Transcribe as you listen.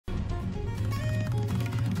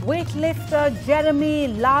Weightlifter Jeremy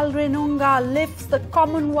Lalrinunga lifts the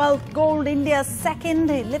Commonwealth gold. India second.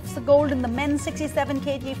 He lifts the gold in the men's 67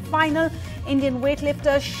 kg final. Indian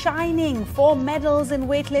weightlifter shining. 4 medals in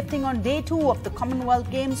weightlifting on day 2 of the Commonwealth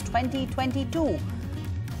Games 2022.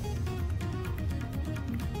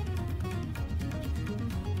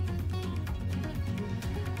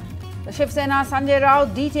 The Shiv Sena Sanjay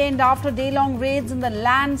Raut detained after day-long raids in the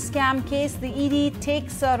land scam case. The ED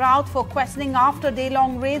takes Raut for questioning after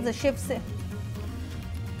day-long raids. The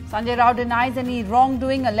Sanjay Raut denies any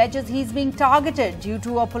wrongdoing, alleges he's being targeted due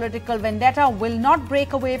to a political vendetta, will not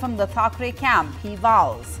break away from the Thackeray camp, he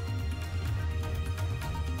vows.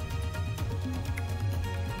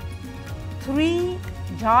 3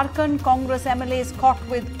 Jharkhand Congress MLAs caught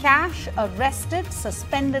with cash, arrested,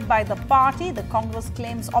 suspended by the party. The Congress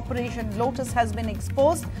claims Operation Lotus has been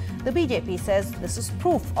exposed. The BJP says this is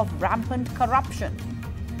proof of rampant corruption.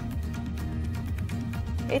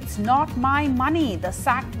 It's not my money, the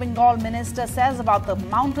sacked Bengal minister says about the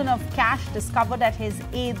mountain of cash discovered at his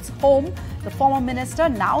aide's home. The former minister,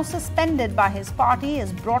 now suspended by his party,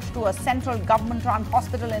 is brought to a central government-run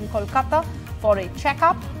hospital in Kolkata for a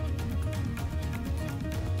checkup.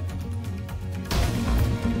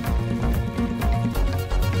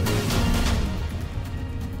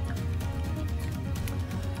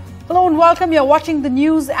 Hello and welcome. You're watching the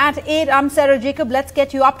news at 8. I'm Sarah Jacob. Let's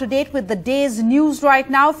get you up to date with the day's news right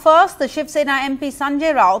now. First, the Shiv Sena MP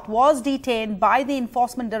Sanjay Raut was detained by the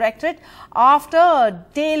Enforcement Directorate after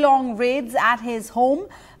day-long raids at his home.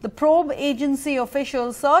 The probe agency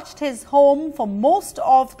officials searched his home for most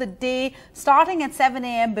of the day, starting at 7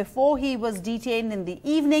 a.m. before he was detained in the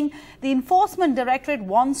evening. The Enforcement Directorate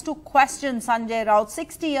wants to question Sanjay Raut,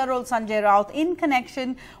 60-year-old Sanjay Raut, in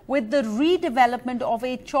connection with the redevelopment of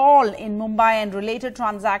a chawl in Mumbai and related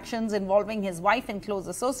transactions involving his wife and close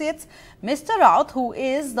associates. Mr. Raut, who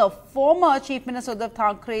is the former Chief Minister Uddhav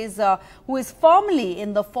Thackre's, who is firmly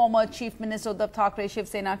in the former Chief Minister Uddhav Thackre Shiv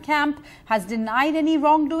Sena camp, has denied any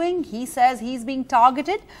wrongdoing. He says he's being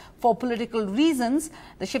targeted for political reasons.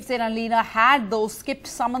 The Shiv Sena leader had, though, skipped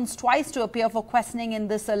summons twice to appear for questioning in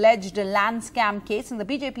this alleged land scam case, and the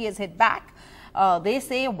BJP has hit back. They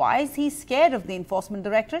say, why is he scared of the Enforcement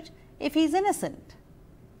Directorate if he's innocent?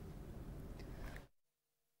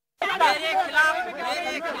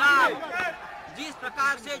 जिस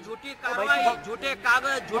प्रकार से झूठी कार्रवाई, झूठे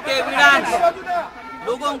कागज, झूठे evidence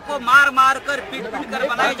लोगों को मार मार कर पीट कर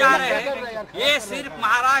बनाए जा रहे हैं, ये सिर्फ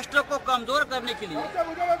महाराष्ट्र को कमजोर करने के लिए,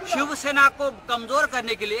 शिवसेना को कमजोर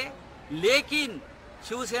करने के लिए। लेकिन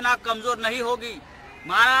शिवसेना कमजोर नहीं होगी,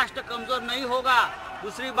 महाराष्ट्र कमजोर नहीं होगा।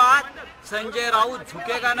 दूसरी बात, संजय राउत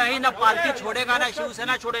झुकेगा नहीं, न पार्टी छोड़ेगा, न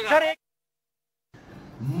शिवसेना छोड़ेगा।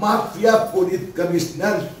 Mafia police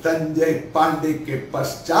commissioner Sanjay Pandey के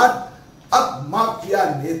पश्चात अब माफिया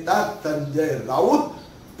नेता संजय राउत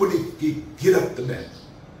पुलिस की गिरफ्त में।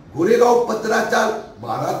 गोरेगांव पत्राचार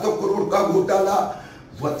 1200 करोड़ का घोटाला,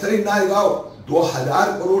 वसई नायगांव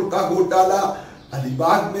 2000 करोड़ का घोटाला,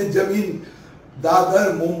 अलीबाग में जमीन,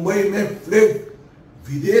 दादर मुंबई में फ्लैट,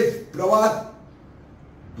 विदेश प्रवास,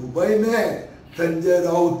 दुबई में संजय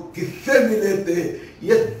राउत किससे मिले थे,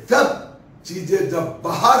 ये सब चीजें जब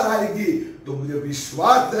बाहर आएगी तो मुझे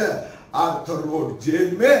विश्वास है आर्थर रोड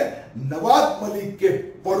जेल में नवाज मलिक के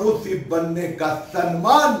पड़ोसी बनने का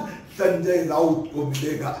सम्मान संजय राउत को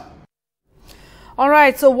मिलेगा। All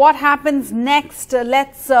right, so what happens next?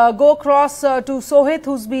 Let's go across to Sohit,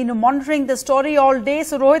 who's been monitoring the story all day.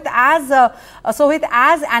 So Rohit,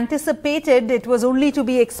 as anticipated, it was only to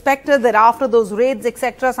be expected that after those raids,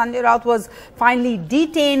 etc., Sanjay Raut was finally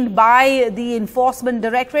detained by the Enforcement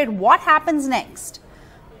Directorate. What happens next?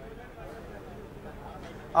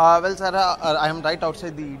 Well, Sarah, I am right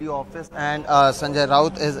outside the ED office, and Sanjay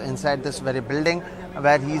Raut is inside this very building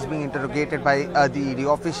where he is being interrogated by the ED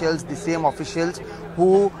officials, the same officials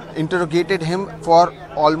who interrogated him for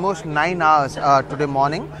almost 9 hours today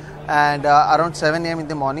morning. And around 7 a.m. in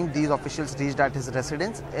the morning, these officials reached at his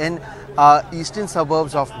residence in eastern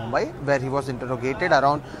suburbs of Mumbai, where he was interrogated.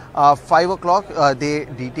 Around 5 o'clock, they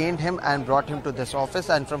detained him and brought him to this office,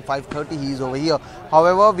 and from 5:30 he is over here.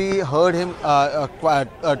 However, we heard him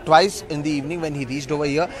twice in the evening when he reached over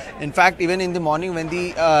here. In fact, even in the morning when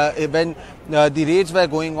the raids were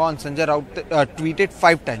going on, Sanjay Raut tweeted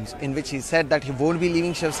 5 times in which he said that he won't be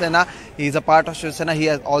leaving Shiv Sena. He is a part of Shiv Sena. He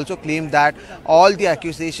has also claimed that all the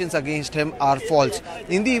accusations against him are false.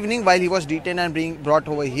 In the evening, while he was detained and being brought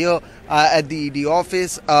over here at the ED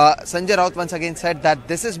office, Sanjay Raut once again said that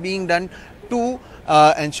this is being done to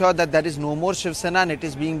ensure that there is no more Shiv Sena, and it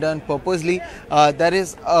is being done purposely.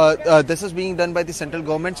 This is being done by the central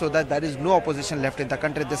government so that there is no opposition left in the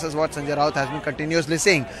country. This is what Sanjay Raut has been continuously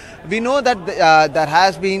saying. We know that there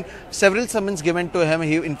has been several summons given to him.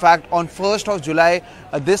 In fact, on 1st of July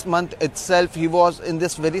this month itself, he was in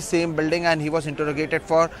this very same building and he was interrogated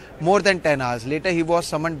for more than 10 hours. Later, he was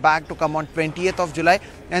summoned back to come on 20th of July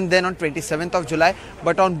and then on 27th of July.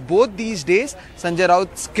 But on both these days, Sanjay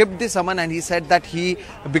Raut skipped the summon, and he said that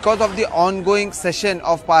because of the ongoing session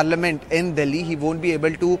of Parliament in Delhi, he won't be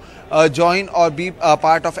able to join or be a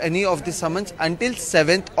part of any of the summons until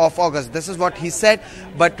 7th of August. This is what he said.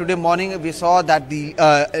 But today morning, we saw that the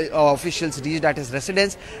officials reached at his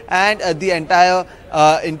residence, and the entire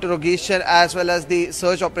interrogation as well as the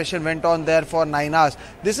search operation went on there for 9 hours.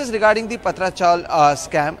 This is regarding the Patra Chal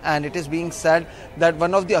scam, and it is being said that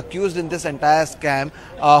one of the accused in this entire scam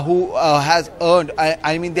who has earned,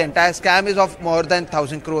 I mean the entire scam is of more than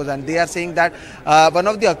 1,000 crores, and they are saying that one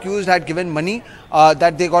of the accused had given money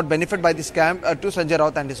that they got benefit by the scam to Sanjay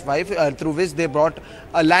Raut and his wife, through which they brought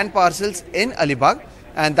land parcels in Alibag.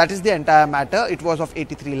 And that is the entire matter. It was of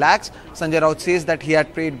 83 lakhs. Sanjay Raut says that he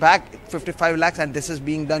had paid back 55 lakhs, and this is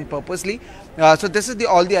being done purposely. So this is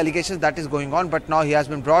all the allegations that is going on, but now he has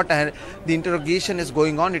been brought and the interrogation is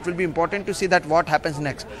going on. It will be important to see that what happens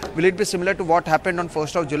next. Will it be similar to what happened on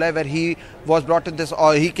 1st of July, where he was brought to this,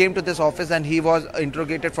 or he came to this office and he was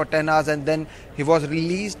interrogated for 10 hours and then he was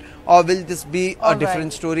released? Or will this be a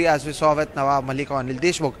different story, as we saw with Nawab Malik or Anil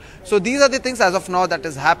Deshmukh? So these are the things as of now that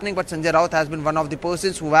is happening. But Sanjay Raut has been one of the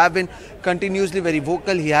persons who have been continuously very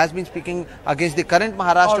vocal. He has been speaking against the current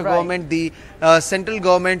Maharashtra government, the central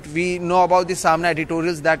government. We know about the Samna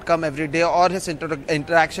editorials that come every day, or his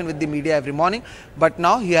interaction with the media every morning. But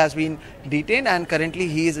now he has been detained, and currently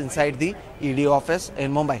he is inside the ED office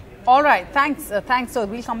in Mumbai. All right, thanks. So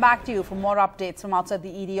we'll come back to you for more updates from outside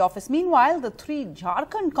the ED office. Meanwhile, the 3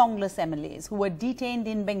 Jharkhand Congress MLAs who were detained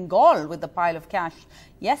in Bengal with a pile of cash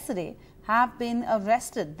yesterday have been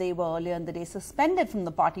arrested. They were earlier in the day suspended from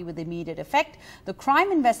the party with immediate effect. The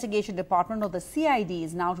Crime Investigation Department, or the CID,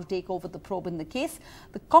 is now to take over the probe in the case.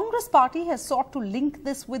 The Congress party has sought to link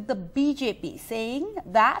this with the BJP, saying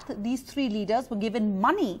that these 3 leaders were given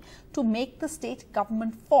money to make the state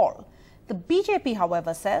government fall. The BJP,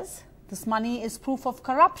 however, says this money is proof of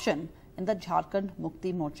corruption in the Jharkhand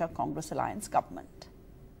Mukti Morcha Congress Alliance government.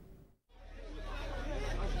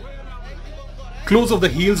 Close of the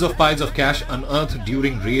heels of piles of cash unearthed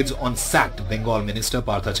during raids on sacked Bengal Minister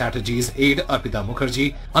Partha Chatterjee's aide Arpita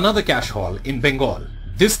Mukherjee, another cash haul in Bengal.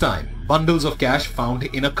 This time, bundles of cash found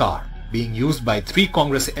in a car being used by 3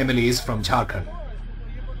 Congress MLAs from Jharkhand.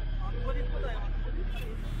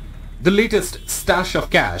 The latest stash of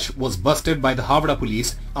cash was busted by the Howrah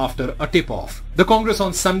police after a tip-off. The Congress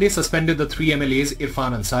on Sunday suspended the 3 MLAs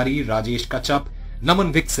Irfan Ansari, Rajesh Kachap,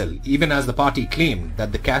 Naman Vixel, even as the party claimed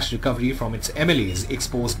that the cash recovery from its MLAs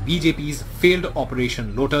exposed BJP's failed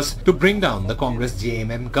Operation Lotus to bring down the Congress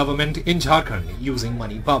JMM government in Jharkhand using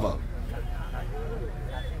money power.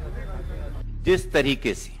 जिस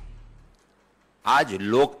तरीके से आज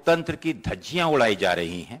लोकतंत्र की धज्जियां उड़ाई जा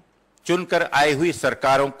रही हैं, चुनकर आई हुई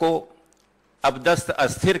सरकारों को अबदस्त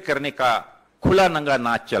अस्थिर करने का खुला नंगा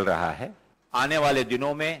नाच चल रहा है। आने वाले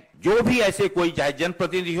दिनों में जो भी ऐसे कोई, चाहे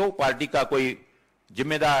जनप्रतिनिधि हो, पार्टी का कोई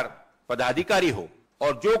जिम्मेदार पदाधिकारी हो,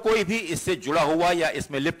 और जो कोई भी इससे जुड़ा हुआ या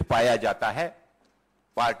इसमें लिप्त पाया जाता है,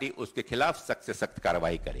 पार्टी उसके खिलाफ सख्त से सख्त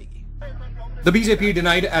कार्रवाई करेगी। The BJP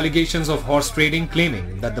denied allegations of horse trading,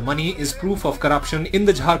 claiming that the money is proof of corruption in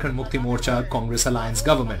the Jharkhand Mukti Morcha Congress Alliance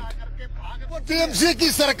government. TMC की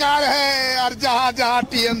सरकार है, और जहाँ जहाँ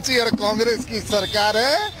टीएमसी और कांग्रेस की सरकार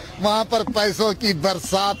है, वहाँ पर पैसों की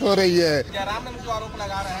बरसात हो रही है।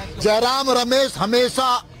 जयराम रमेश हमेशा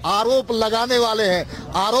आरोप लगाने वाले हैं,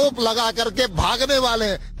 आरोप लगा करके भागने वाले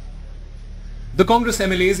हैं। The Congress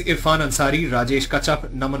MLAs Irfan Ansari, Rajesh Kachap,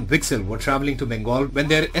 Naman Vixel were travelling to Bengal when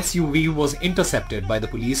their SUV was intercepted by the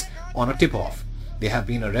police on a tip-off. They have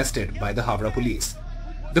been arrested by the Howrah police.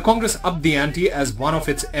 The Congress upped the ante as one of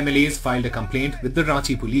its MLAs filed a complaint with the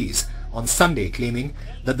Ranchi police on Sunday, claiming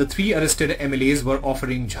that the 3 arrested MLAs were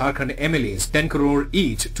offering Jharkhand MLAs 10 crore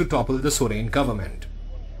each to topple the Soren government.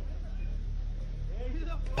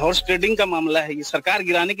 Horse trading का मामला है, ये सरकार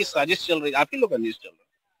गिराने की साजिश चल रही है, आप ही लोग का न्यूज़ चल रहा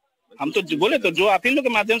है। हम तो बोले तो जो आप ही लोग के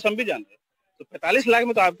माध्यम से हम भी जानते हैं, तो 45 लाख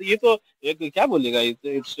में तो आप ये तो एक क्या बोलेगा,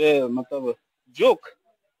 इट्स मतलब जोक।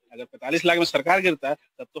 अगर 45 लाख में सरकार गिरता है,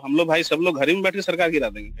 तब तो हम लोग भाई सब लोग घर में बैठ के सरकार गिरा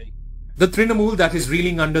देंगे। The Trinamool that is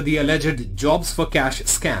reeling under the alleged jobs for cash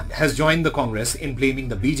scam has joined the Congress in blaming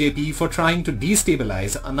the BJP for trying to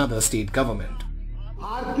destabilize another state government.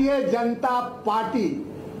 Bharatiya Janata party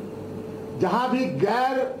जहां भी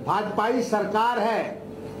गैर भाजपाई सरकार है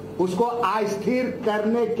उसको अस्थिर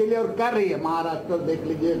करने के लिए और कर रही है। महाराष्ट्र देख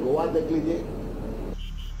लीजिए, गोवा देख लीजिए।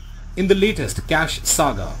 In the latest cash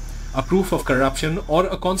saga, a proof of corruption or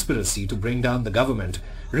a conspiracy to bring down the government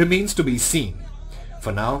remains to be seen.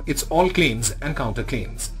 For now, it's all claims and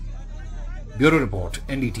counterclaims. Bureau Report,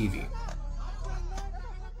 NDTV.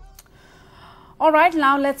 All right,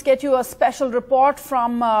 now let's get you a special report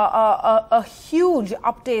from a huge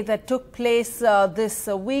update that took place this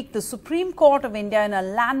week. The Supreme Court of India, in a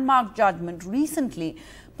landmark judgment, recently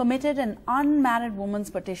permitted an unmarried woman's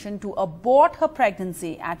petition to abort her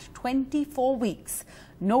pregnancy at 24 weeks,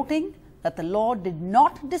 noting that the law did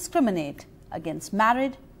not discriminate against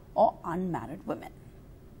married or unmarried women.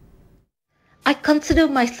 I consider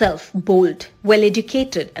myself bold,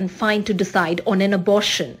 well-educated and fine to decide on an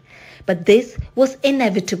abortion. But this was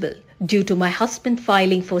inevitable due to my husband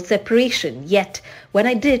filing for separation. Yet, when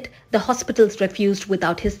I did, the hospitals refused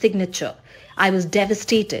without his signature. I was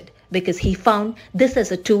devastated because he found this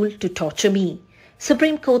as a tool to torture me.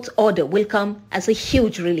 Supreme Court's order will come as a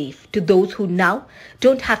huge relief to those who now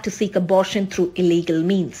don't have to seek abortion through illegal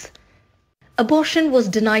means. Abortion was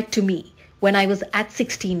denied to me when I was at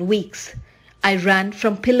 16 weeks. I ran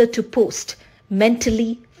from pillar to post,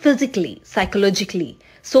 mentally, physically, psychologically,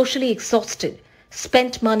 socially exhausted,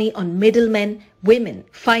 spent money on middlemen, women,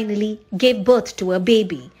 finally gave birth to a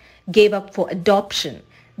baby, gave up for adoption.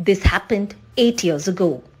 This happened 8 years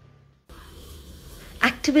ago.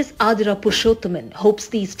 Activist Adira Purushothaman hopes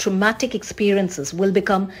these traumatic experiences will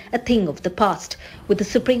become a thing of the past, with the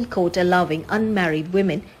Supreme Court allowing unmarried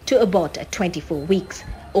women to abort at 24 weeks,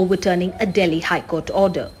 overturning a Delhi High Court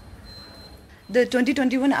order. The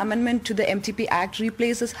 2021 amendment to the MTP Act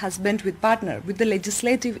replaces husband with partner with the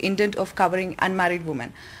legislative intent of covering unmarried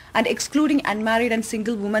women, and excluding unmarried and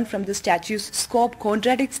single women from the statute's scope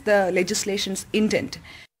contradicts the legislation's intent.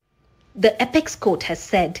 The Apex Court has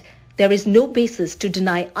said there is no basis to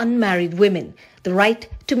deny unmarried women the right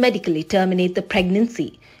to medically terminate the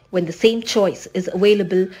pregnancy when the same choice is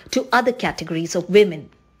available to other categories of women.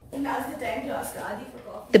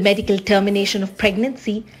 The Medical Termination of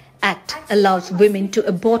Pregnancy Act allows women to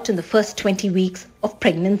abort in the first 20 weeks of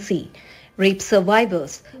pregnancy. Rape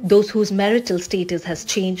survivors, those whose marital status has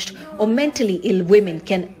changed, or mentally ill women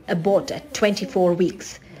can abort at 24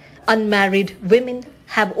 weeks. Unmarried women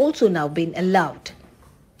have also now been allowed.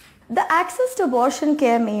 The access to abortion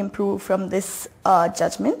care may improve from this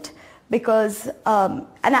judgment because, and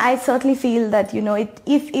I certainly feel that, you know,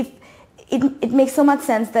 it makes so much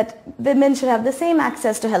sense that women should have the same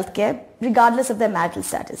access to health care regardless of their marital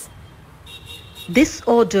status. This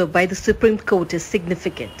order by the Supreme Court is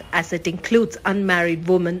significant as it includes unmarried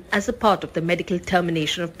women as a part of the Medical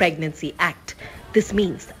Termination of Pregnancy Act. This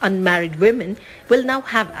means unmarried women will now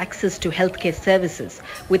have access to healthcare services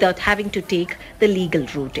without having to take the legal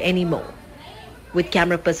route anymore. With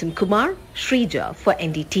camera person Kumar, Shrija for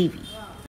NDTV.